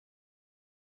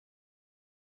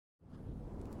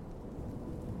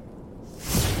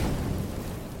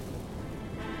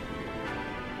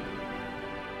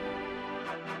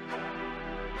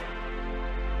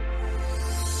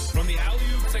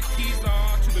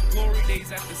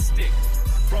days at the stick.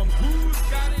 From who's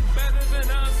got it better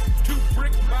than us to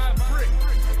brick by brick.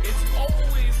 It's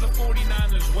always the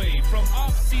 49ers way, from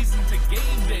off-season to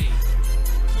game day.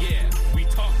 Yeah, we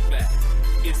talk that.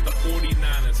 It's the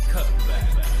 49ers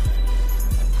cutback.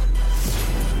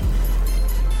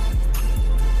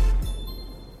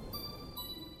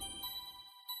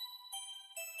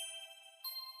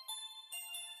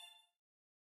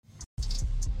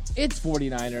 It's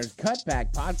 49ers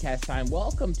Cutback podcast time.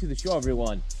 Welcome to the show,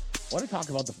 everyone. I want to talk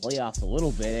about the playoffs a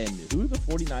little bit and who the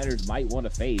 49ers might want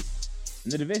to face in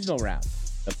the divisional round.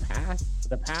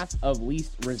 The path of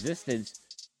least resistance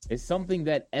is something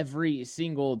that every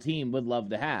single team would love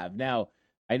to have. Now,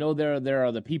 I know there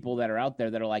are the people that are out there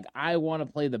that are like, I want to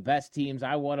play the best teams.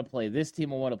 I want to play this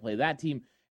team. I want to play that team.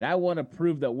 And I want to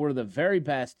prove that we're the very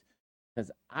best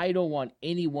because I don't want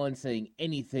anyone saying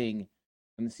anything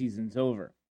when the season's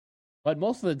over. But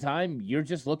most of the time, you're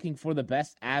just looking for the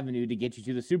best avenue to get you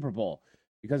to the Super Bowl.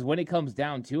 Because when it comes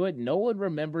down to it, no one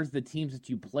remembers the teams that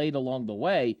you played along the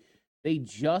way. They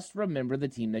just remember the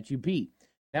team that you beat.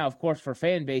 Now, of course, for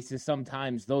fan bases,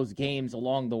 sometimes those games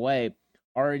along the way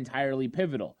are entirely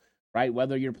pivotal, right?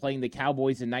 Whether you're playing the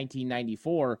Cowboys in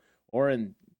 1994 or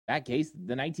in that case,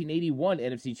 the 1981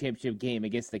 NFC Championship game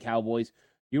against the Cowboys,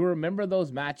 you remember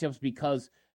those matchups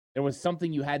because there was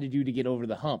something you had to do to get over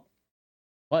the hump.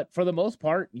 But for the most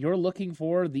part, you're looking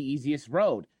for the easiest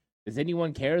road. Does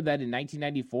anyone care that in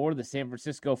 1994, the San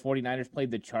Francisco 49ers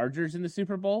played the Chargers in the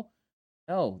Super Bowl?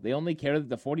 No, they only care that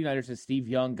the 49ers and Steve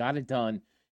Young got it done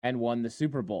and won the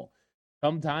Super Bowl.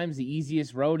 Sometimes the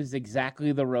easiest road is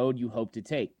exactly the road you hope to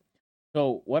take.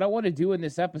 So what I want to do in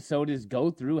this episode is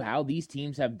go through how these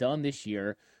teams have done this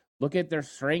year, look at their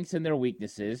strengths and their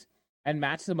weaknesses, and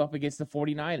match them up against the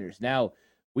 49ers. Now,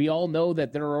 we all know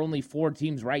that there are only 4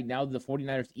 teams right now that the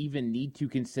 49ers even need to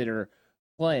consider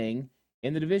playing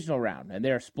in the divisional round. And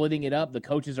they're splitting it up. The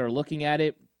coaches are looking at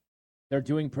it. They're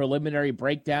doing preliminary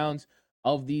breakdowns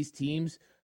of these teams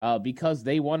because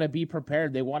they want to be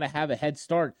prepared. They want to have a head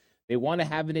start. They want to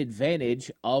have an advantage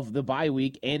of the bye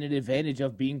week and an advantage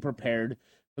of being prepared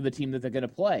for the team that they're going to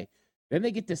play. Then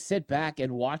they get to sit back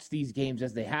and watch these games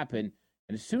as they happen.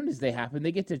 And as soon as they happen,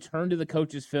 they get to turn to the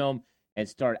coach's film and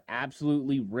start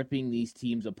absolutely ripping these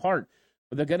teams apart.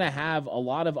 But they're going to have a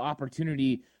lot of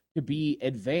opportunity to be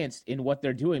advanced in what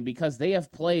they're doing because they have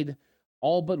played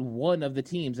all but one of the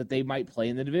teams that they might play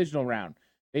in the divisional round.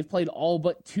 They've played all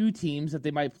but 2 teams that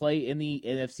they might play in the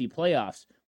NFC playoffs.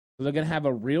 So they're going to have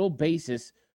a real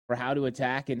basis for how to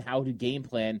attack and how to game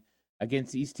plan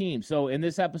against these teams. So in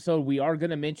this episode, we are going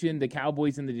to mention the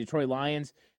Cowboys and the Detroit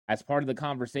Lions as part of the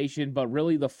conversation, but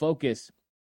really the focus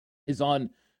is on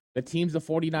the teams the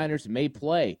 49ers may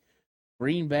play: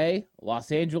 Green Bay,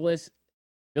 Los Angeles,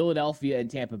 Philadelphia,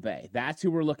 and Tampa Bay. That's who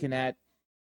we're looking at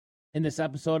in this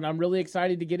episode, and I'm really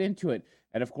excited to get into it.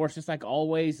 And, of course, just like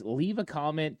always, leave a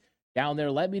comment down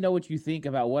there. Let me know what you think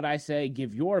about what I say.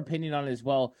 Give your opinion on it as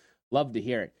well. Love to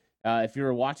hear it. If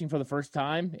you're watching for the first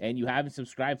time and you haven't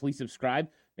subscribed, please subscribe.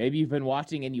 Maybe you've been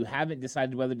watching and you haven't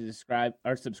decided whether to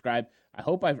subscribe. I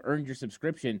hope I've earned your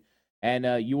subscription. And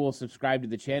you will subscribe to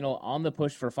the channel on the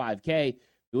push for 5K. If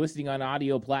you're listening on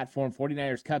audio platform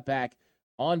 49ers Cutback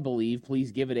on Believe,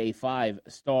 please give it a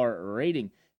 5-star rating.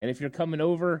 And if you're coming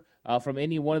over from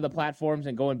any one of the platforms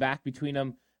and going back between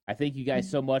them, I thank you guys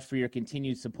so much for your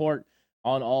continued support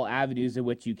on all avenues in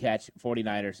which you catch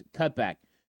 49ers Cutback.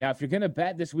 Now, if you're going to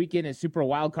bet this weekend is Super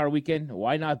Wildcard Weekend,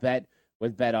 why not bet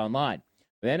with Bet Online?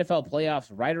 With the NFL playoffs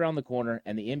right around the corner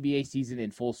and the NBA season in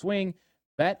full swing,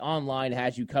 Bet Online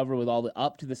has you covered with all the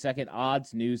up-to-the-second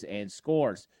odds, news, and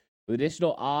scores. With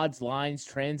additional odds, lines,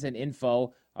 trends, and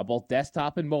info on both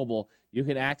desktop and mobile, you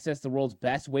can access the world's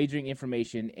best wagering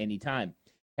information anytime.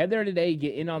 Head there today,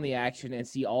 get in on the action, and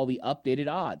see all the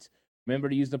updated odds. Remember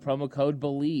to use the promo code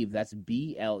BELIEVE, that's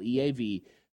BLEAV, to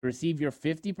receive your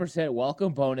 50%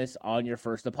 welcome bonus on your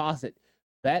first deposit.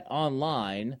 Bet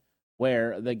Online,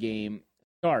 where the game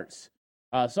starts.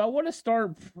 So I want to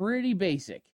start pretty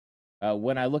basic.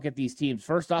 When I look at these teams,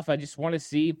 first off, I just want to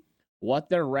see what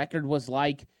their record was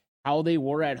like, how they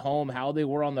were at home, how they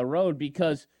were on the road,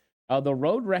 because the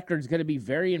road record is going to be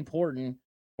very important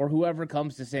for whoever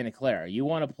comes to Santa Clara. You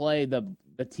want to play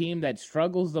the team that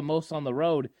struggles the most on the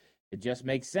road. It just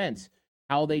makes sense.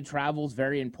 How they travel is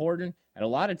very important, and a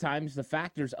lot of times the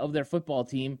factors of their football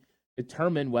team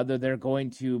determine whether they're going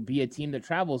to be a team that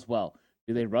travels well.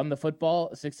 Do they run the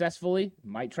football successfully?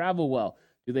 Might travel well.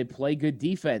 Do they play good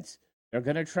defense? They're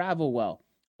going to travel well.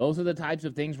 Those are the types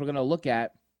of things we're going to look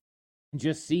at and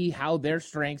just see how their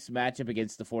strengths match up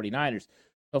against the 49ers.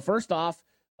 So first off,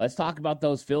 let's talk about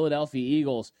those Philadelphia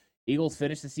Eagles. Eagles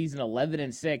finished the season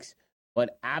 11-6.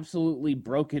 but absolutely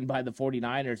broken by the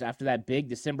 49ers after that big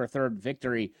December 3rd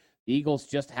victory. The Eagles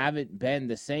just haven't been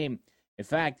the same. In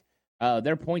fact,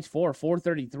 their points for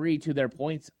 433 to their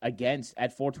points against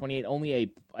at 428,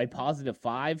 only a positive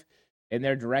 5 in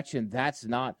their direction. That's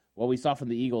not what we saw from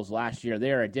the Eagles last year.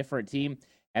 They are a different team,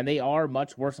 and they are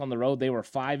much worse on the road. They were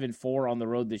 5-4 on the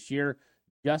road this year,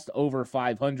 just over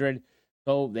 500.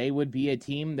 So they would be a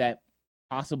team that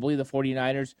possibly the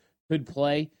 49ers could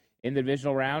play in the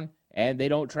divisional round, and they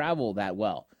don't travel that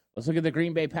well. Let's look at the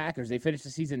Green Bay Packers. They finished the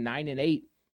season 9-8.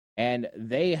 And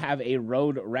they have a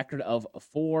road record of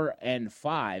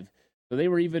 4-5. So they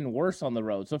were even worse on the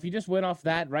road. So if you just went off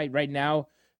that right now,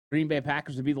 Green Bay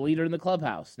Packers would be the leader in the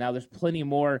clubhouse. Now there's plenty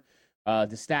more the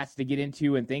stats to get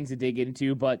into and things to dig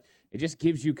into, but it just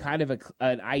gives you kind of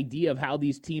an idea of how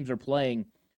these teams are playing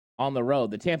on the road.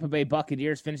 The Tampa Bay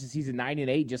Buccaneers finished the season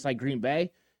 9-8, just like Green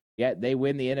Bay. Yet they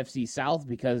win the NFC South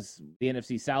because the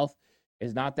NFC South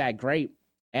is not that great.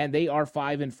 And they are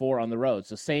 5-4 on the road.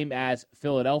 So same as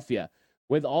Philadelphia.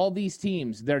 With all these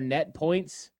teams, their net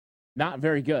points, not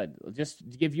very good. Just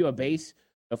to give you a base,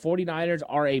 the 49ers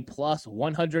are a plus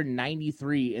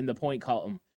 193 in the point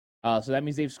column. So that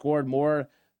means they've scored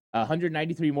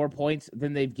 193 more points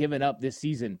than they've given up this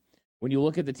season. When you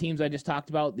look at the teams I just talked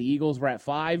about, the Eagles were at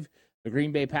 5, the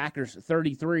Green Bay Packers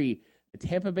 33, the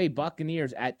Tampa Bay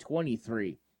Buccaneers at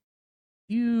 23.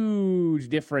 Huge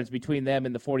difference between them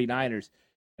and the 49ers.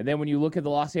 And then when you look at the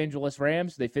Los Angeles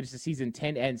Rams, they finished the season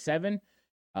 10-7.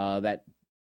 That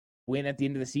win at the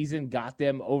end of the season got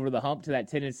them over the hump to that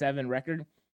 10-7 record.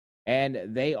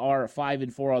 And they are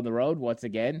 5-4 on the road. Once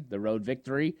again, the road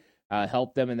victory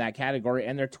helped them in that category.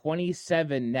 And they're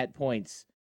 27 net points.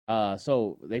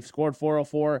 So they've scored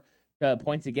 404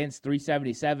 points against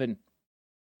 377.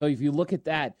 So if you look at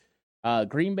that,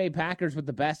 Green Bay Packers with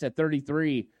the best at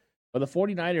 33, but the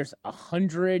 49ers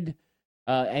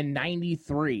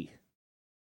 193.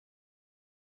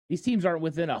 These teams aren't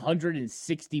within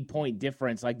 160-point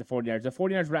difference like the 49ers. The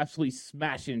 49ers were absolutely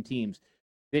smashing teams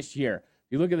this year.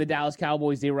 If you look at the Dallas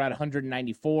Cowboys, they were at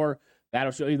 194.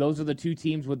 That'll show you those are the two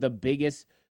teams with the biggest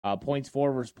points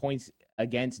for versus points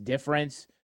against difference.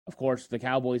 Of course, the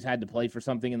Cowboys had to play for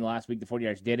something in the last week. The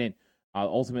 49ers didn't.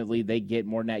 Ultimately, they get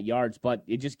more net yards, but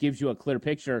it just gives you a clear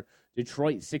picture.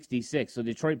 Detroit 66. So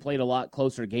Detroit played a lot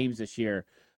closer games this year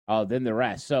than the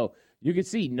rest. So you can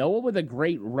see Noah with a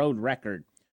great road record.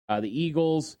 The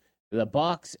Eagles, the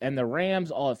Bucks, and the Rams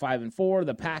all at 5-4.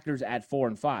 The Packers at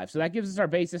 4-5. So that gives us our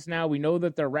basis now. We know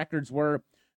that their records were.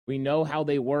 We know how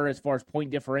they were as far as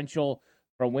point differential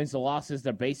from wins to losses.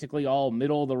 They're basically all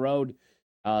middle of the road.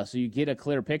 So you get a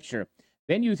clear picture.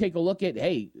 Then you take a look at,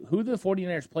 hey, who the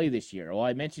 49ers play this year? Well,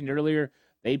 I mentioned earlier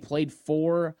they played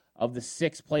 4 of the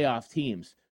 6 playoff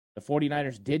teams. The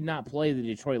 49ers did not play the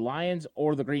Detroit Lions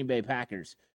or the Green Bay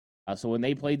Packers. So when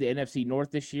they played the NFC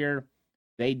North this year,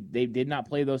 they did not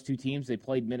play those two teams. They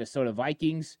played Minnesota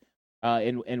Vikings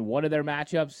in one of their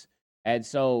matchups. And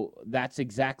so that's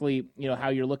exactly, how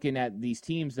you're looking at these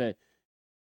teams. The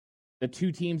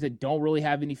two teams that don't really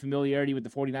have any familiarity with the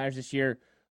 49ers this year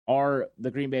are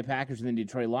the Green Bay Packers and the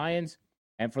Detroit Lions.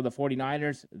 And for the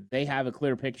 49ers, they have a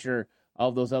clear picture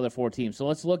of those other 4 teams. So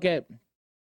let's look at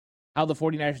how the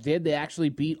 49ers did. They actually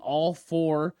beat all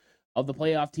 4 of the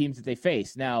playoff teams that they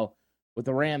faced. Now, with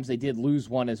the Rams, they did lose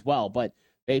one as well, but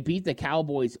they beat the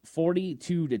Cowboys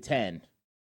 42-10.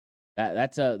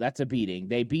 That's a beating.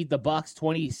 They beat the Bucks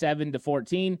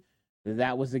 27-14.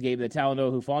 That was the game that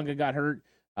Talanoa Hufanga got hurt,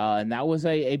 and that was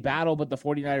a battle, but the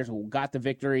 49ers got the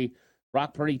victory.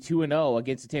 Brock Purdy 2-0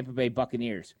 against the Tampa Bay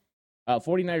Buccaneers.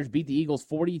 49ers beat the Eagles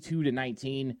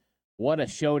 42-19. What a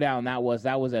showdown that was.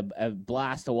 That was a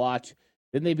blast to watch.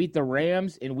 Then they beat the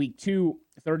Rams in week 2,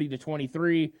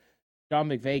 30-23. Sean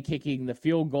McVay kicking the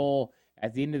field goal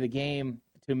at the end of the game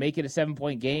to make it a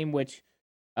 7-point game, which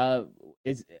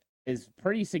is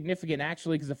pretty significant,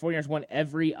 actually, because the 49ers won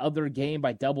every other game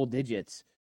by double digits.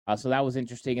 So that was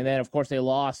interesting. And then, of course, they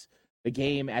lost the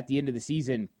game at the end of the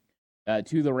season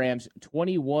to the Rams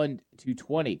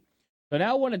 21-20. So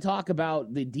now I want to talk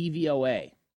about the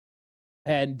DVOA.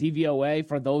 And DVOA,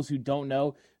 for those who don't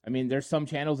know, I mean, there's some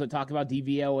channels that talk about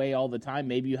DVOA all the time.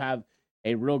 Maybe you have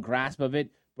a real grasp of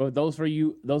it. But those of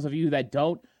you that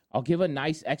don't, I'll give a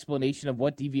nice explanation of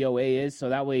what DVOA is, so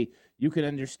that way you can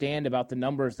understand about the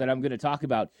numbers that I'm going to talk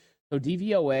about. So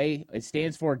DVOA, it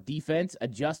stands for Defense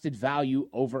Adjusted Value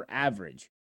Over Average.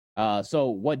 So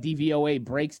what DVOA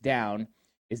breaks down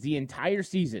is the entire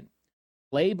season,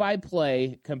 play by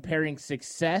play, comparing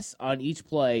success on each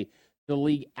play to the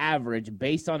league average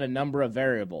based on a number of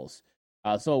variables.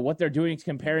 So what they're doing is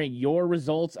comparing your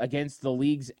results against the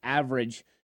league's average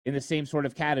in the same sort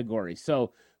of category.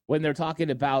 So when they're talking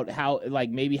about how, like,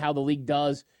 maybe how the league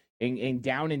does in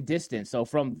down and distance, so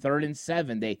from 3rd and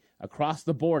 7, they across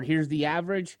the board, here's the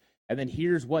average, and then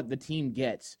here's what the team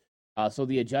gets. So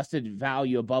the adjusted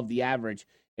value above the average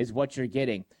is what you're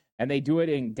getting. And they do it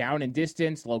in down and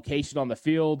distance, location on the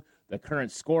field, the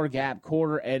current score gap,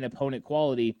 quarter, and opponent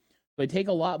quality. So they take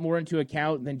a lot more into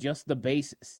account than just the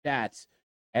base stats.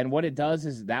 And what it does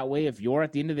is that way, if you're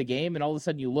at the end of the game and all of a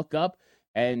sudden you look up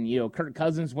and, Kirk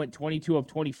Cousins went 22 of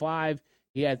 25,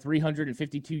 he had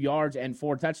 352 yards and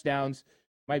 4 touchdowns,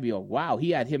 might be, wow,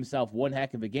 he had himself one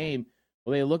heck of a game.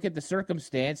 Well, they look at the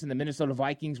circumstance, and the Minnesota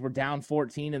Vikings were down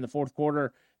 14 in the fourth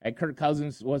quarter, and Kirk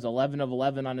Cousins was 11 of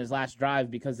 11 on his last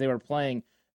drive because they were playing a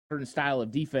certain style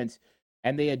of defense,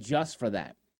 and they adjust for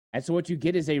that. And so what you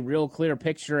get is a real clear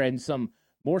picture and some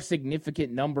more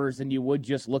significant numbers than you would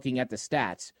just looking at the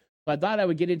stats. So I thought I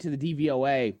would get into the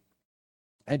DVOA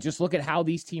and just look at how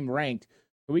these teams ranked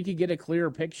so we could get a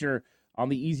clearer picture on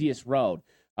the easiest road.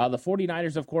 The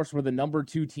 49ers, of course, were the number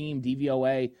 2 team,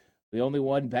 DVOA. The only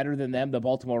one better than them, the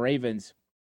Baltimore Ravens.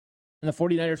 And the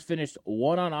 49ers finished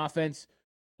 1 on offense,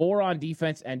 4 on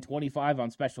defense, and 25 on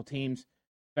special teams.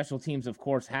 Special teams, of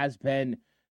course, has been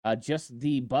just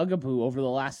the bugaboo over the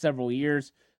last several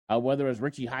years. Whether it was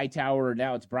Richie Hightower or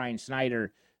now it's Brian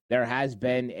Schneider, there has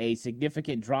been a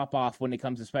significant drop-off when it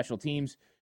comes to special teams.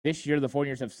 This year, the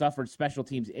 49ers have suffered special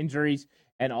teams injuries,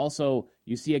 and also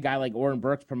you see a guy like Oren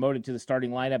Burks promoted to the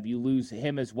starting lineup. You lose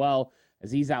him as well.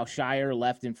 Azeez Al-Shaair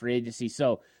left in free agency.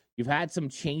 So you've had some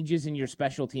changes in your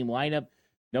special team lineup.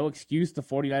 No excuse. The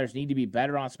 49ers need to be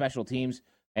better on special teams,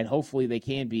 and hopefully they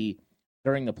can be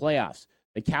during the playoffs.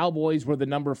 The Cowboys were the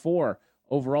number 4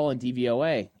 overall in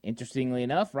DVOA. Interestingly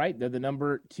enough, right? They're the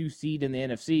number 2 seed in the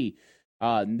NFC.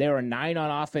 They were 9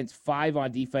 on offense, 5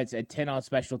 on defense, and 10 on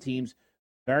special teams.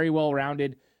 Very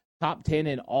well-rounded. Top 10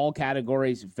 in all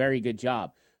categories. Very good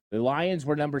job. The Lions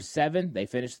were number 7. They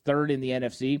finished 3rd in the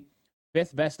NFC.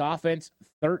 5th best offense,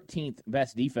 13th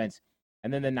best defense,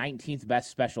 and then the 19th best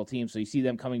special teams. So you see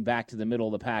them coming back to the middle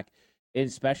of the pack in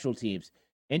special teams.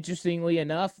 Interestingly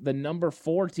enough, the number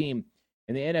 4 team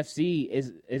in the NFC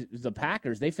is the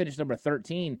Packers. They finished number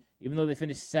 13, even though they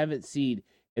finished 7th seed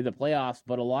in the playoffs.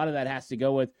 But a lot of that has to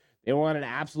go with they were on an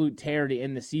absolute tear to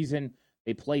end the season.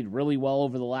 They played really well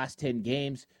over the last 10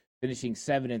 games, finishing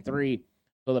 7-3.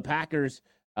 So the Packers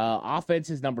offense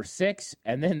is number 6,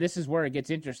 and then this is where it gets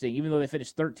interesting. Even though they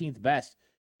finished 13th best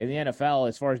in the NFL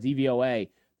as far as DVOA,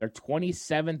 they're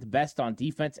 27th best on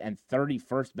defense and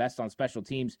 31st best on special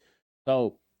teams.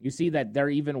 So you see that they're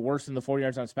even worse than the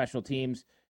 49ers on special teams,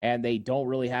 and they don't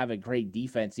really have a great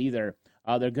defense either.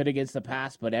 They're good against the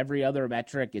pass, but every other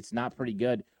metric, it's not pretty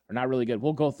good or not really good.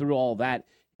 We'll go through all that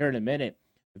here in a minute.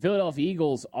 The Philadelphia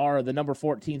Eagles are the number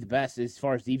 14th best as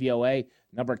far as DVOA,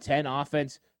 number 10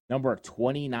 offense, number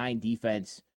 29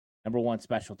 defense, number 1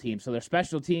 special team. So their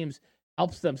special teams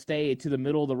helps them stay to the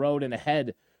middle of the road and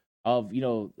ahead of,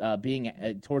 being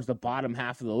towards the bottom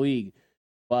half of the league.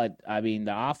 But, I mean,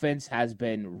 the offense has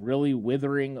been really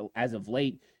withering as of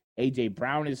late. A.J.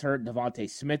 Brown is hurt. Devontae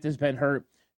Smith has been hurt.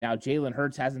 Now, Jalen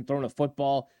Hurts hasn't thrown a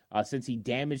football since he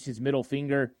damaged his middle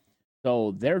finger.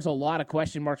 So there's a lot of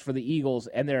question marks for the Eagles,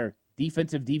 and their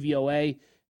defensive DVOA,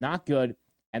 not good.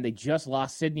 And they just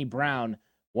lost Sidney Brown,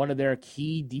 one of their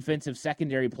key defensive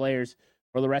secondary players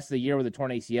for the rest of the year with a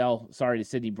torn ACL. Sorry to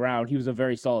Sidney Brown. He was a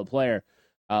very solid player,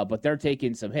 but they're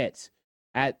taking some hits.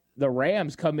 The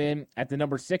Rams come in at the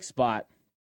number 6 spot.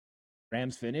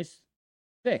 Rams finished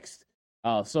 6th.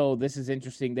 So this is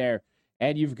interesting there.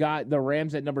 And you've got the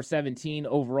Rams at number 17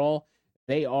 overall.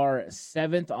 They are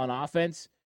 7th on offense,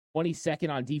 22nd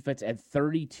on defense, and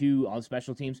 32 on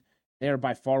special teams. They are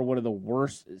by far one of the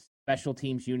worst special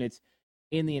teams units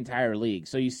in the entire league.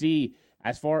 So you see,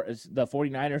 as far as the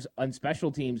 49ers on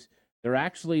special teams, they're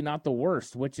actually not the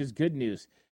worst, which is good news.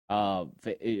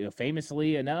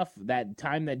 Famously enough, that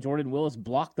time that Jordan Willis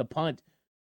blocked the punt,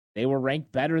 they were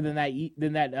ranked better than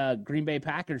that Green Bay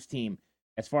Packers team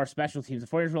as far as special teams. The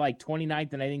 49ers were like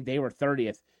 29th, and I think they were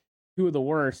 30th. 2 of the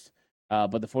worst,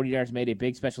 but the 49ers made a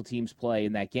big special teams play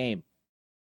in that game.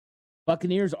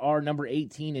 Buccaneers are number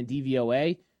 18 in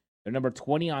DVOA. They're number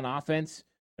 20 on offense.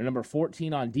 They're number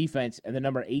 14 on defense, and they're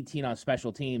number 18 on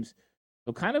special teams.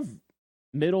 So kind of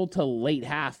middle to late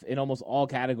half in almost all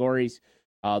categories.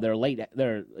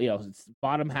 They're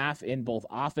bottom half in both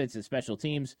offense and special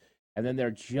teams, and then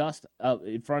they're just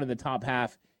in front of the top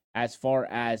half as far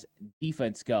as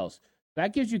defense goes.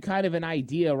 That gives you kind of an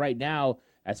idea right now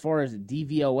as far as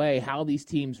DVOA, how these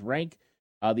teams rank.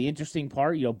 The interesting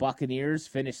part, Buccaneers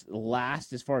finished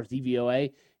last as far as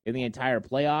DVOA in the entire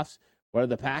playoffs. where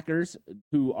the Packers,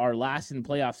 who are last in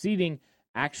playoff seeding,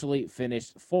 actually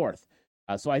finished fourth.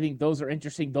 So I think those are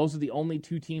interesting. Those are the only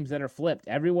two teams that are flipped.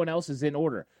 Everyone else is in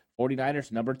order.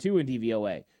 49ers, number 2 in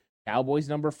DVOA. Cowboys,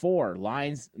 number 4.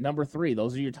 Lions, number 3.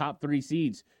 Those are your top 3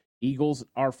 seeds. Eagles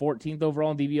are 14th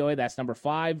overall in DVOA. That's number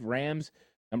 5. Rams,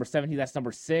 number 17. That's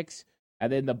number 6.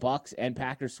 And then the Bucks and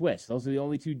Packers switch. Those are the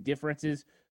only two differences.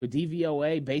 The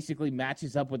DVOA basically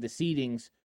matches up with the seedings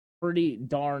pretty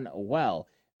darn well.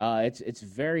 It's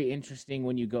very interesting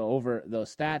when you go over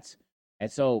those stats.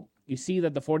 And so you see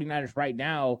that the 49ers right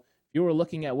now, if you were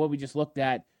looking at what we just looked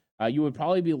at, you would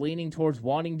probably be leaning towards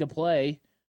wanting to play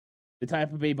the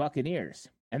Tampa Bay Buccaneers.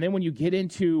 And then when you get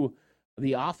into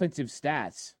the offensive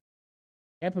stats,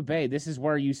 Tampa Bay, this is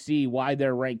where you see why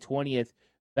they're ranked 20th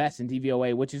best in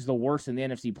DVOA, which is the worst in the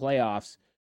NFC playoffs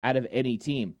out of any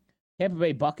team. Tampa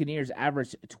Bay Buccaneers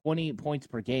average 20 points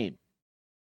per game.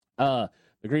 The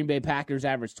Green Bay Packers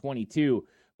average 22.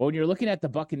 But when you're looking at the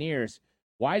Buccaneers,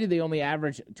 why do they only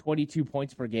average 22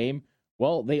 points per game?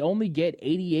 Well, they only get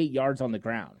 88 yards on the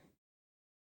ground.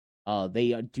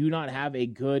 They do not have a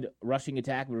good rushing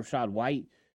attack with Rachaad White.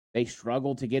 They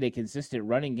struggle to get a consistent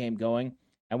running game going.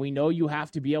 And we know you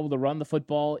have to be able to run the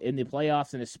football in the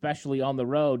playoffs and especially on the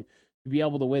road to be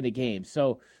able to win a game.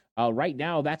 So right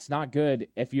now, that's not good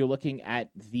if you're looking at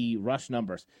the rush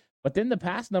numbers. But then the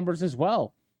pass numbers as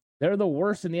well. They're the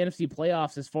worst in the NFC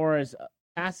playoffs as far as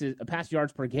pass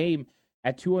yards per game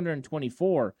at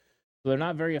 224. So they're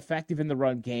not very effective in the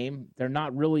run game. They're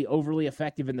not really overly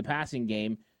effective in the passing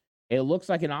game. It looks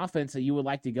like an offense that you would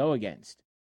like to go against.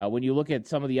 When you look at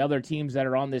some of the other teams that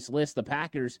are on this list, the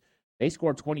Packers, they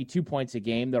score 22 points a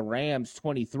game. The Rams,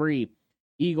 23.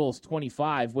 Eagles,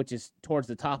 25, which is towards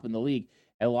the top in the league.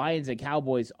 And Lions and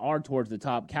Cowboys are towards the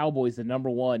top. Cowboys, the number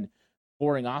 1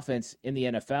 scoring offense in the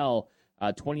NFL,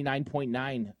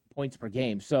 29.9 points per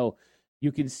game. So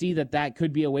you can see that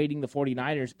could be awaiting the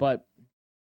 49ers, but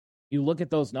you look at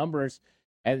those numbers,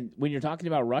 and when you're talking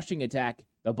about rushing attack,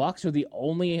 the Bucs are the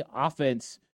only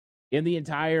offense in the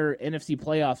entire NFC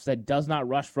playoffs that does not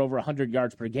rush for over 100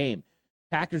 yards per game.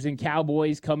 Packers and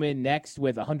Cowboys come in next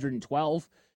with 112.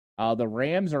 The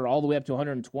Rams are all the way up to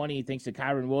 120 thanks to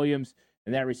Kyren Williams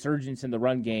and that resurgence in the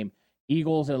run game.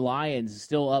 Eagles and Lions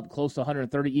still up close to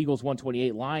 130. Eagles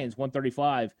 128, Lions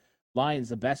 135. Lions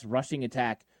the best rushing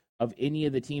attack of any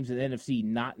of the teams in the NFC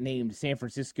not named San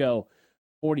Francisco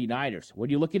 49ers. When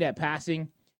you're looking at passing,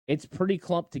 it's pretty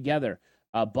clumped together.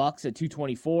 Bucks at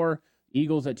 224,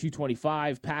 Eagles at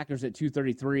 225, Packers at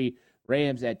 233,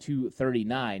 Rams at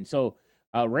 239. So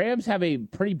Rams have a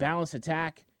pretty balanced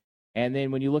attack, and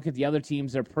then when you look at the other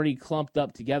teams, they're pretty clumped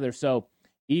up together. So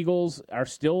Eagles are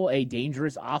still a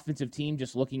dangerous offensive team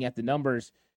just looking at the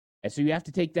numbers, and so you have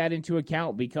to take that into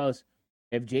account because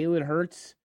if Jalen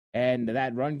Hurts and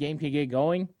that run game can get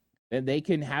going, then they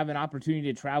can have an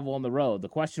opportunity to travel on the road. The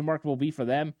question mark will be for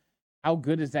them, how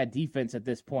good is that defense at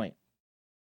this point?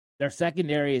 Their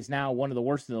secondary is now one of the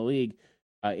worst in the league.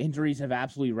 Injuries have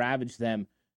absolutely ravaged them,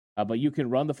 but you can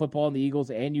run the football in the Eagles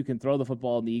and you can throw the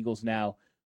football in the Eagles now.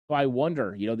 So I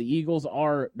wonder, the Eagles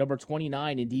are number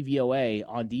 29 in DVOA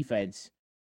on defense.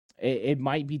 It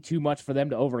might be too much for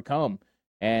them to overcome.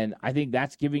 And I think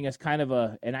that's giving us kind of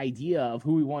an idea of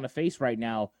who we want to face right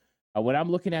now. When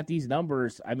I'm looking at these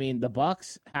numbers, I mean, the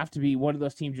Bucs have to be one of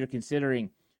those teams you're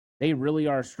considering. They really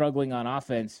are struggling on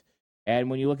offense.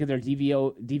 And when you look at their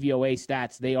DVOA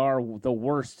stats, they are the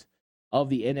worst of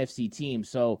the NFC teams.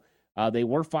 So they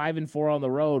were 5-4 on the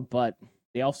road, but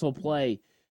they also play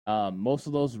most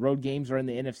of those road games are in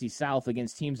the NFC South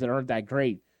against teams that aren't that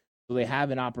great. So they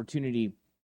have an opportunity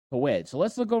to win. So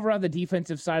let's look over on the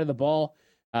defensive side of the ball.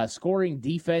 Scoring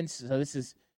defense. So this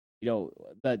is,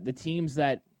 the teams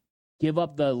that give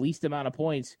up the least amount of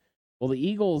points. Well, the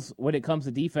Eagles, when it comes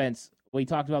to defense, we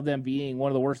talked about them being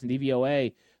one of the worst in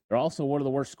DVOA. They're also one of the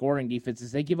worst scoring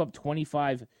defenses. They give up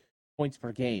 25 points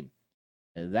per game.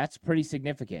 That's pretty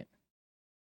significant.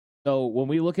 So when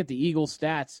we look at the Eagles'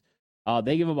 stats,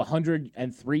 they give up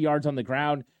 103 yards on the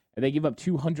ground, and they give up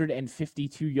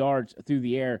 252 yards through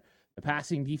the air. The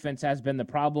passing defense has been the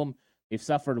problem. They've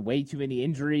suffered way too many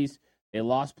injuries. They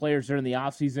lost players during the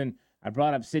offseason. I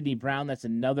brought up Sidney Brown. That's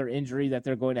another injury that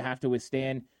they're going to have to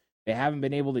withstand. They haven't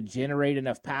been able to generate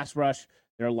enough pass rush.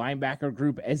 Their linebacker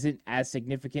group isn't as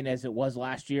significant as it was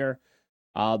last year.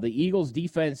 The Eagles'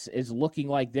 defense is looking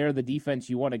like they're the defense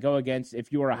you want to go against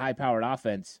if you are a high-powered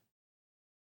offense.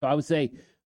 So I would say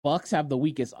Bucs have the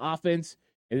weakest offense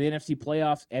in the NFC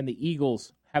playoffs, and the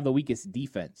Eagles have the weakest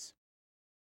defense.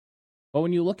 But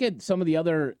when you look at some of the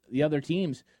other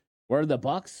teams where the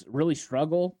Bucs really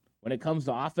struggle when it comes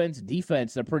to offense,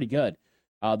 defense, they're pretty good.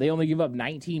 They only give up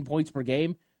 19 points per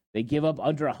game. They give up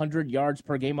under 100 yards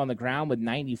per game on the ground with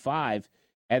 95.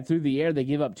 And through the air, they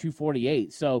give up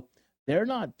 248. So they're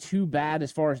not too bad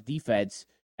as far as defense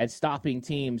at stopping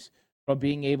teams from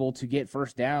being able to get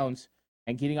first downs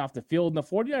and getting off the field. And the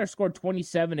 49ers scored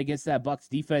 27 against that Bucs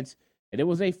defense, and it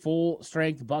was a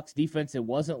full-strength Bucs defense. It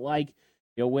wasn't like,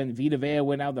 when Vita Vea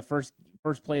went out the first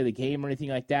play of the game or anything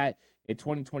like that in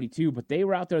 2022, but they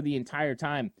were out there the entire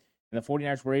time, and the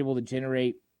 49ers were able to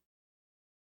generate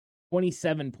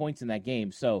 27 points in that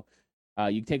game. So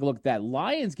you take a look at that.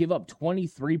 Lions give up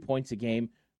 23 points a game.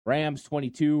 Rams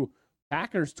 22.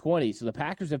 Packers 20. So the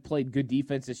Packers have played good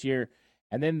defense this year.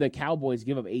 And then the Cowboys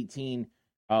give up 18.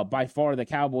 By far, the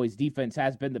Cowboys defense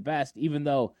has been the best, even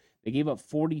though they gave up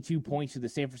 42 points to the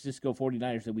San Francisco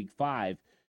 49ers in week 5.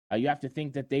 You have to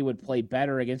think that they would play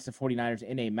better against the 49ers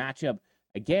in a matchup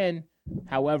again.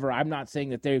 However, I'm not saying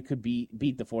that they could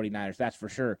beat the 49ers. That's for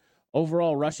sure.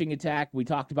 Overall rushing attack, we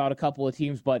talked about a couple of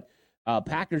teams, but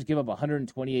Packers give up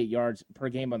 128 yards per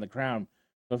game on the ground.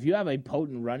 So if you have a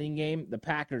potent running game, the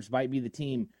Packers might be the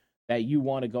team that you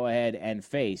want to go ahead and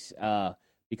face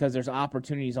because there's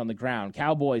opportunities on the ground.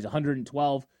 Cowboys,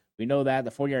 112. We know that.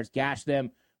 The 49ers gashed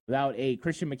them. Without a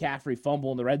Christian McCaffrey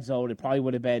fumble in the red zone, it probably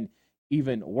would have been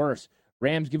even worse.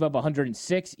 Rams give up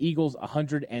 106. Eagles,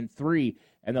 103.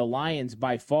 And the Lions,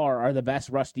 by far, are the best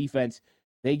rush defense.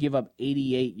 They give up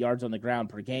 88 yards on the ground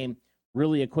per game,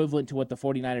 really equivalent to what the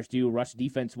 49ers do rush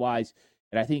defense-wise.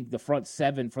 And I think the front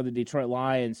seven for the Detroit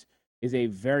Lions is a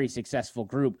very successful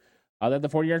group that the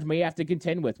 49ers may have to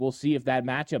contend with. We'll see if that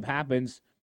matchup happens.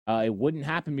 It wouldn't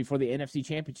happen before the NFC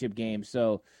Championship game.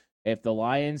 So if the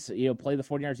Lions play the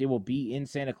 49ers, it will be in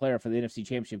Santa Clara for the NFC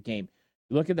Championship game.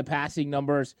 You look at the passing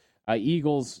numbers,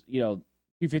 Eagles,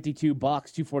 252,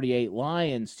 Bucks, 248,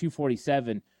 Lions,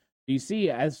 247. You see,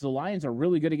 as the Lions are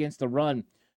really good against the run,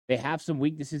 they have some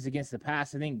weaknesses against the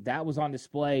pass. I think that was on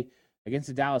display against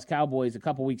the Dallas Cowboys a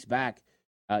couple weeks back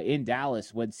in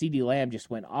Dallas when CeeDee Lamb just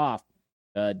went off.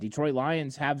 Detroit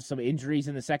Lions have some injuries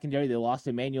in the secondary. They lost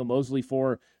Emmanuel Mosley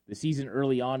for the season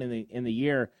early on in the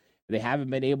year. They haven't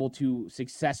been able to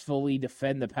successfully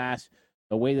defend the pass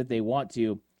the way that they want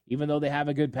to. Even though they have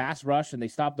a good pass rush and they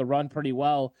stop the run pretty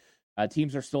well,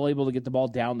 teams are still able to get the ball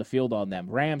down the field on them.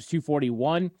 Rams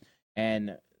 241,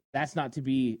 and that's not to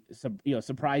be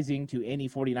surprising to any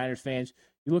 49ers fans.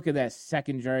 You look at that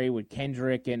secondary with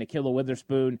Kendrick and Ahkello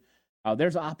Witherspoon.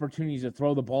 There's opportunities to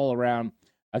throw the ball around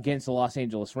against the Los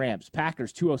Angeles Rams.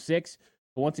 Packers 206.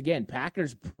 But once again,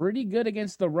 Packers pretty good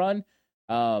against the run.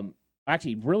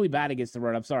 Actually, really bad against the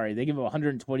run. I'm sorry. They give up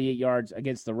 128 yards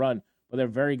against the run, but they're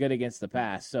very good against the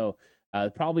pass. So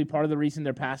probably part of the reason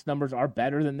their pass numbers are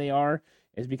better than they are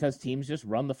is because teams just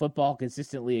run the football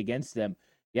consistently against them.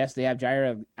 Yes, they have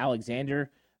Jair Alexander,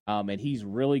 and he's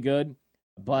really good.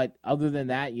 But other than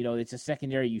that, it's a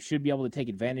secondary you should be able to take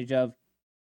advantage of.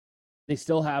 They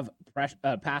still have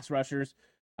pass rushers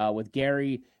with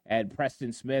Gary and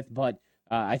Preston Smith, but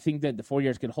I think that the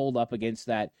 49ers can hold up against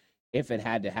that if it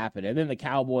had to happen. And then the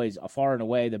Cowboys are far and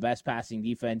away the best passing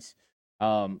defense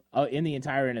in the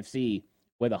entire NFC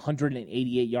with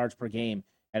 188 yards per game.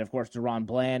 And, of course, Deron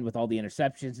Bland with all the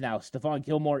interceptions. Now, Stephon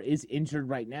Gilmore is injured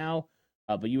right now,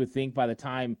 but you would think by the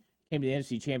time he came to the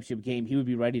NFC Championship game, he would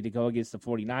be ready to go against the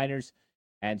 49ers.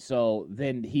 And so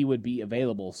then he would be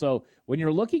available. So when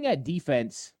you're looking at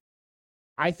defense,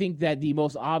 I think that the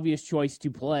most obvious choice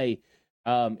to play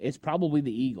is probably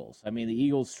the Eagles. I mean, the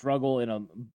Eagles struggle in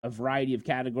a variety of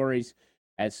categories,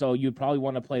 and so you'd probably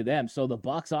want to play them. So the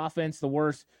Bucs offense, the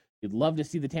worst. You'd love to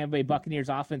see the Tampa Bay Buccaneers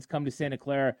offense come to Santa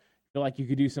Clara. Feel like you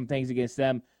could do some things against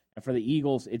them. And for the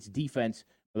Eagles, it's defense.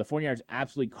 But the 49ers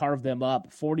absolutely carved them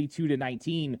up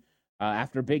 42-19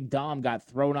 after Big Dom got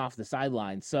thrown off the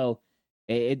sideline. So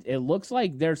it looks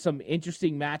like there's some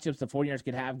interesting matchups the 49ers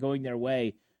could have going their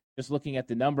way, just looking at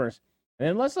the numbers. And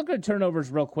then let's look at turnovers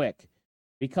real quick,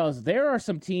 because there are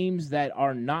some teams that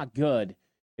are not good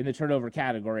in the turnover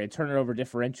category, a turnover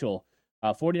differential.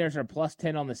 49ers are plus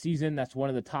 10 on the season. That's one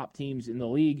of the top teams in the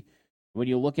league. When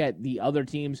you look at the other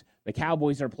teams, the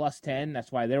Cowboys are plus 10.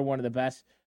 That's why they're one of the best.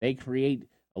 They create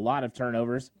a lot of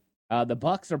turnovers. The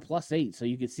Bucs are plus 8. So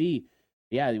you can see,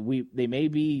 they may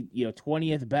be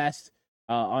 20th best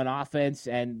on offense,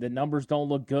 and the numbers don't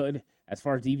look good as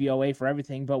far as DVOA for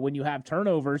everything. But when you have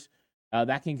turnovers,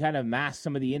 that can kind of mask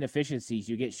some of the inefficiencies.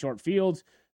 You get short fields,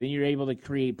 then you're able to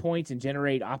create points and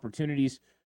generate opportunities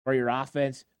for your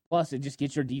offense. Plus, it just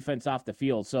gets your defense off the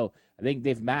field. So I think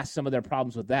they've masked some of their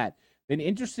problems with that. Then,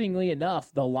 interestingly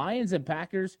enough, the Lions and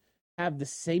Packers have the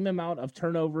same amount of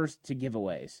turnovers to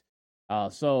giveaways.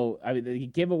 So, I mean, they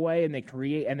give away and they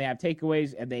create, and they have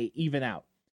takeaways, and they even out.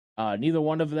 Neither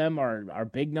one of them are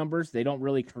big numbers. They don't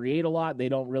really create a lot. They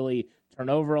don't really turn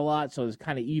over a lot, so it's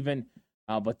kind of even.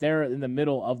 But they're in the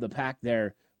middle of the pack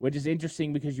there, which is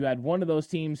interesting because you had one of those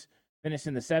teams finish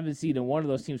in the 7th seed and one of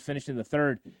those teams finish in the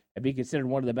 3rd and be considered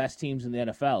one of the best teams in the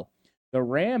NFL. The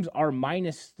Rams are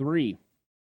 -3.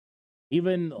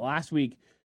 Even last week,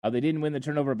 they didn't win the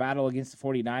turnover battle against the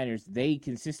 49ers. They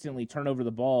consistently turn over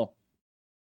the ball.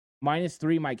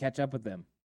 -3 might catch up with them.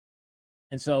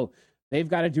 And so they've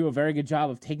got to do a very good job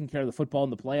of taking care of the football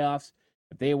in the playoffs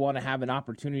if they want to have an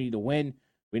opportunity to win.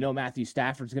 We know Matthew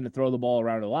Stafford's going to throw the ball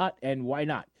around a lot, and why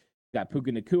not? He's got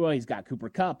Puka Nacua. He's got Cooper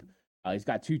Kupp. He's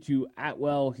got Tutu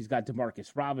Atwell. He's got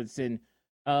Demarcus Robinson.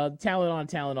 Talent on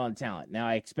talent on talent. Now,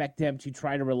 I expect them to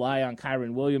try to rely on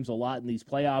Kyren Williams a lot in these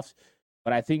playoffs,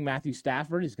 but I think Matthew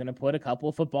Stafford is going to put a couple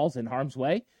of footballs in harm's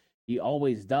way. He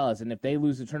always does, and if they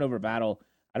lose the turnover battle,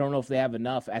 I don't know if they have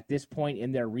enough at this point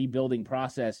in their rebuilding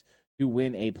process to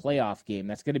win a playoff game.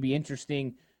 That's going to be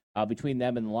interesting between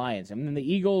them and the Lions. And then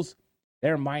the Eagles,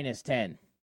 they're -10.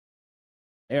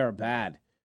 They are bad.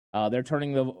 They're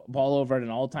turning the ball over at an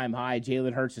all-time high.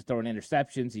 Jalen Hurts is throwing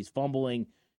interceptions. He's fumbling.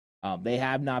 They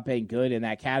have not been good in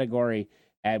that category.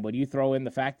 And when you throw in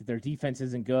the fact that their defense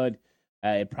isn't good,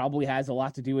 it probably has a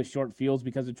lot to do with short fields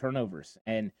because of turnovers.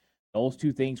 And those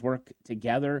two things work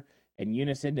together in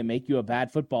unison to make you a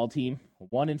bad football team.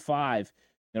 1-5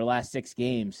 in their last 6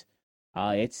 games.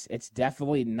 It's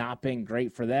definitely not been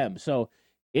great for them. So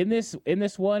in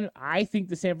this one, I think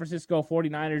the San Francisco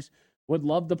 49ers would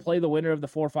love to play the winner of the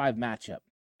 4-5 matchup.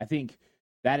 I think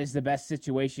that is the best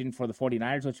situation for the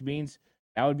 49ers, which means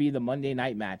that would be the Monday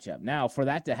night matchup. Now, for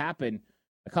that to happen,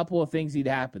 a couple of things need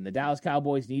to happen. The Dallas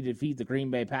Cowboys need to defeat the Green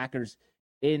Bay Packers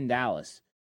in Dallas,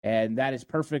 and that is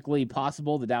perfectly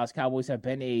possible. The Dallas Cowboys have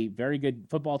been a very good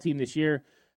football team this year.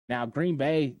 Now, Green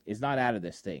Bay is not out of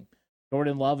this thing.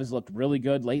 Jordan Love has looked really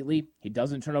good lately. He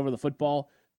doesn't turn over the football.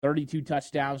 32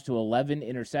 touchdowns to 11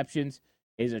 interceptions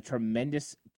is a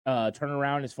tremendous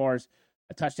turnaround as far as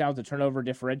a touchdown to turnover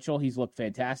differential. He's looked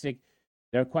fantastic.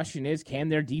 Their question is, can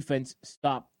their defense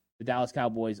stop the Dallas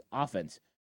Cowboys offense?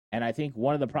 And I think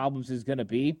one of the problems is going to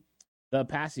be the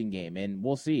passing game, and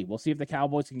we'll see. We'll see if the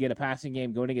Cowboys can get a passing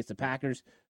game going against the Packers.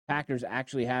 Packers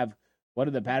actually have one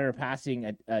of the better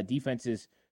passing defenses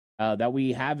that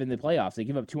we have in the playoffs. They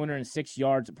give up 206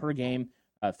 yards per game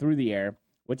through the air,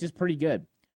 which is pretty good.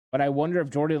 But I wonder if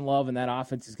Jordan Love and that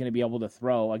offense is going to be able to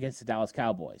throw against the Dallas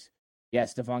Cowboys.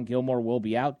 Yes, Stephon Gilmore will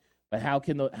be out, but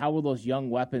how will those young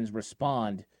weapons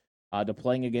respond to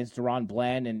playing against Deron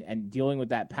Bland and dealing with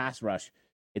that pass rush?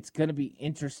 It's going to be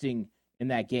interesting in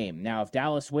that game. Now, if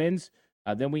Dallas wins,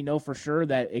 then we know for sure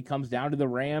that it comes down to the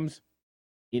Rams,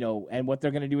 and what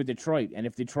they're going to do with Detroit. And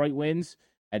if Detroit wins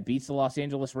and beats the Los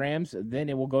Angeles Rams, then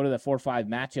it will go to the 4-5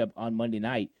 matchup on Monday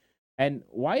night. And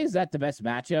why is that the best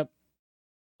matchup?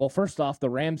 Well, first off, the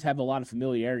Rams have a lot of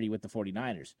familiarity with the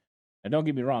 49ers. Now, don't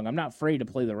get me wrong, I'm not afraid to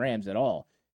play the Rams at all.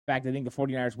 In fact, I think the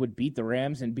 49ers would beat the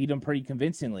Rams and beat them pretty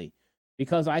convincingly,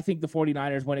 because I think the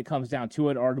 49ers, when it comes down to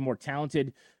it, are the more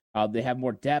talented. They have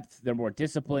more depth. They're more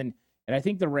disciplined. And I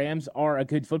think the Rams are a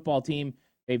good football team.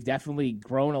 They've definitely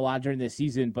grown a lot during this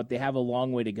season, but they have a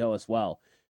long way to go as well.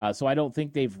 So I don't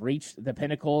think they've reached the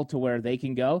pinnacle to where they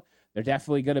can go. They're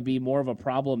definitely going to be more of a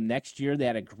problem next year. They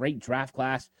had a great draft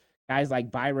class. Guys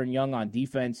like Byron Young on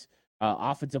defense,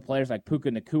 offensive players like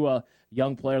Puka Nacua,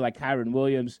 young player like Kyren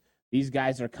Williams. These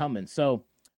guys are coming. So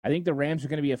I think the Rams are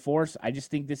going to be a force. I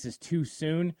just think this is too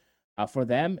soon for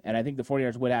them, and I think the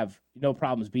 49ers would have no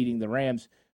problems beating the Rams.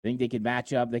 I think they could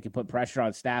match up. They could put pressure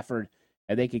on Stafford,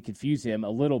 and they could confuse him a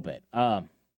little bit. But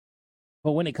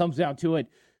when it comes down to it,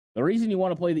 the reason you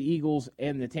want to play the Eagles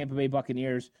and the Tampa Bay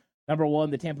Buccaneers, number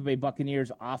one, the Tampa Bay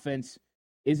Buccaneers offense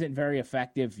isn't very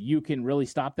effective. You can really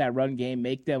stop that run game,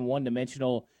 make them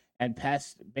one-dimensional, and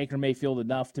pest Baker Mayfield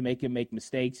enough to make him make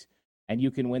mistakes, and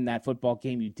you can win that football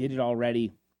game. You did it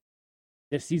already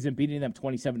this season, beating them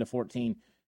 27-14,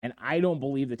 and I don't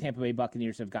believe the Tampa Bay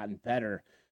Buccaneers have gotten better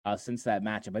since that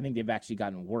matchup. I think they've actually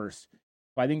gotten worse.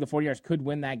 So I think the 49ers could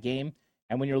win that game,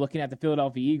 and when you're looking at the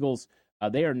Philadelphia Eagles,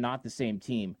 they are not the same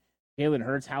team. Jalen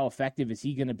Hurts, how effective is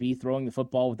he going to be throwing the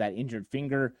football with that injured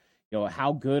finger?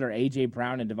 How good are A.J.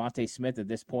 Brown and Devontae Smith at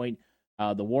this point?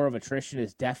 The war of attrition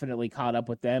has definitely caught up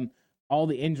with them. All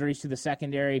the injuries to the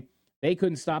secondary. They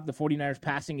couldn't stop the 49ers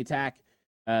passing attack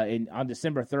on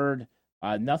December 3rd.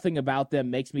 Nothing about them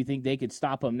makes me think they could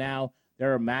stop them now.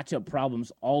 There are matchup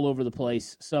problems all over the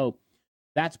place. So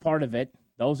that's part of it.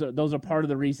 Those are part of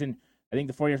the reason I think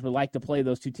the 49ers would like to play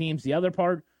those two teams. The other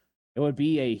part, it would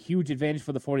be a huge advantage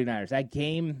for the 49ers. That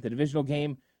game, the divisional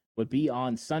game, would be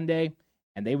on Sunday,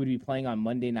 and they would be playing on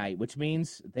Monday night, which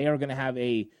means they are going to have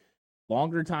a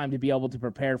longer time to be able to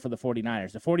prepare for the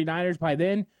 49ers. The 49ers by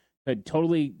then could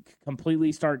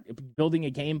completely start building a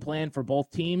game plan for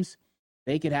both teams.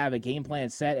 They could have a game plan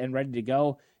set and ready to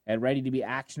go and ready to be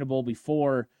actionable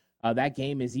before that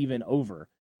game is even over.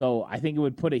 So I think it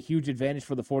would put a huge advantage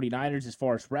for the 49ers as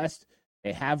far as rest.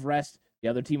 They have rest. The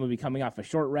other team would be coming off a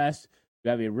short rest.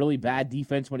 You have a really bad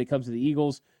defense when it comes to the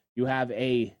Eagles. You have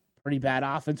a pretty bad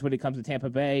offense when it comes to Tampa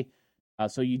Bay.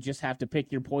 So you just have to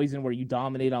pick your poison where you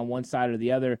dominate on one side or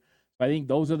the other. So I think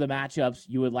those are the matchups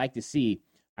you would like to see.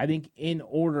 I think in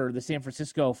order, the San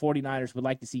Francisco 49ers would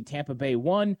like to see Tampa Bay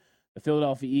 1, the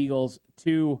Philadelphia Eagles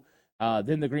 2,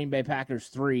 then the Green Bay Packers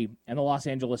 3, and the Los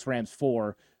Angeles Rams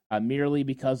 4, merely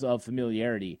because of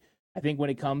familiarity. I think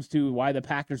when it comes to why the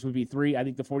Packers would be 3, I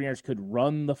think the 49ers could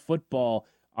run the football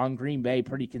on Green Bay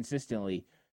pretty consistently.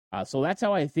 So that's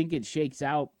how I think it shakes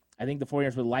out. I think the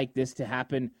 49ers would like this to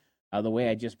happen the way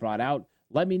I just brought out.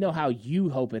 Let me know how you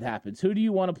hope it happens. Who do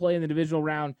you want to play in the divisional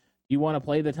round? Do you want to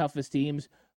play the toughest teams,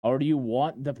 or do you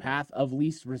want the path of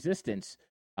least resistance?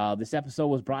 This episode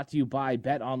was brought to you by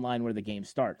Bet Online, where the game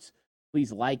starts.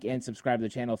 Please like and subscribe to the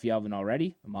channel if you haven't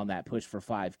already. I'm on that push for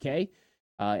 5K.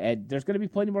 And there's going to be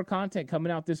plenty more content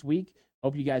coming out this week.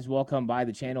 Hope you guys will come by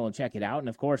the channel and check it out. And,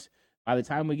 of course, by the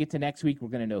time we get to next week, we're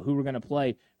going to know who we're going to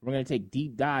play. We're going to take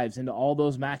deep dives into all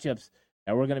those matchups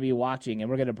that we're going to be watching, and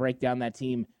we're going to break down that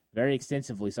team very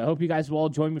extensively. So I hope you guys will all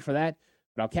join me for that.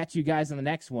 But I'll catch you guys on the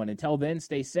next one. Until then,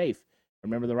 stay safe.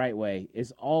 Remember, the right way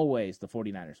is always the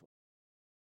 49ers way.